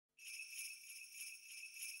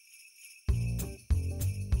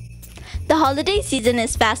The holiday season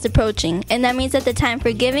is fast approaching, and that means that the time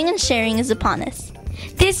for giving and sharing is upon us.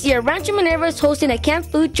 This year, Rancho Minerva is hosting a canned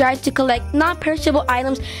food drive to collect non-perishable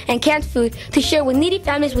items and canned food to share with needy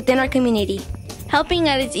families within our community. Helping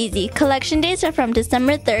out is easy. Collection days are from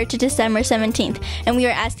December 3rd to December 17th, and we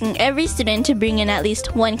are asking every student to bring in at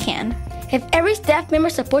least one can. If every staff member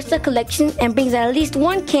supports the collection and brings at least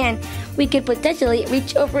one can, we could potentially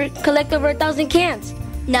collect over 1,000 cans.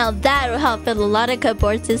 Now that will help fill a lot of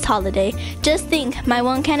cupboards this holiday. Just think, my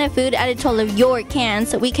one can of food added to all of your cans,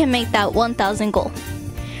 so we can make that 1,000 goal.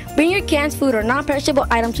 Bring your canned food or non-perishable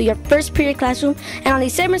items to your first period classroom, and on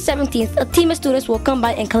December 17th, a team of students will come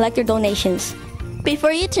by and collect your donations.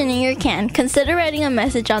 Before you turn in your can, consider writing a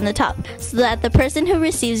message on the top so that the person who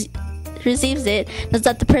receives it knows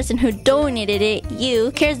that the person who donated it,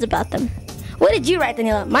 you, cares about them. What did you write,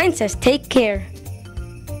 Daniela? Mine says, take care.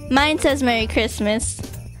 Mine says, Merry Christmas.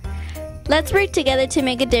 Let's work together to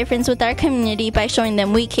make a difference with our community by showing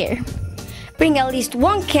them we care. Bring at least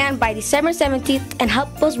one can by December 17th and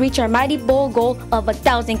help us reach our mighty bold goal of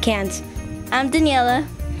 1,000 cans. I'm Daniela.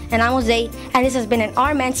 And I'm Jose, and this has been an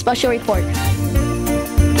RMMS Special Report.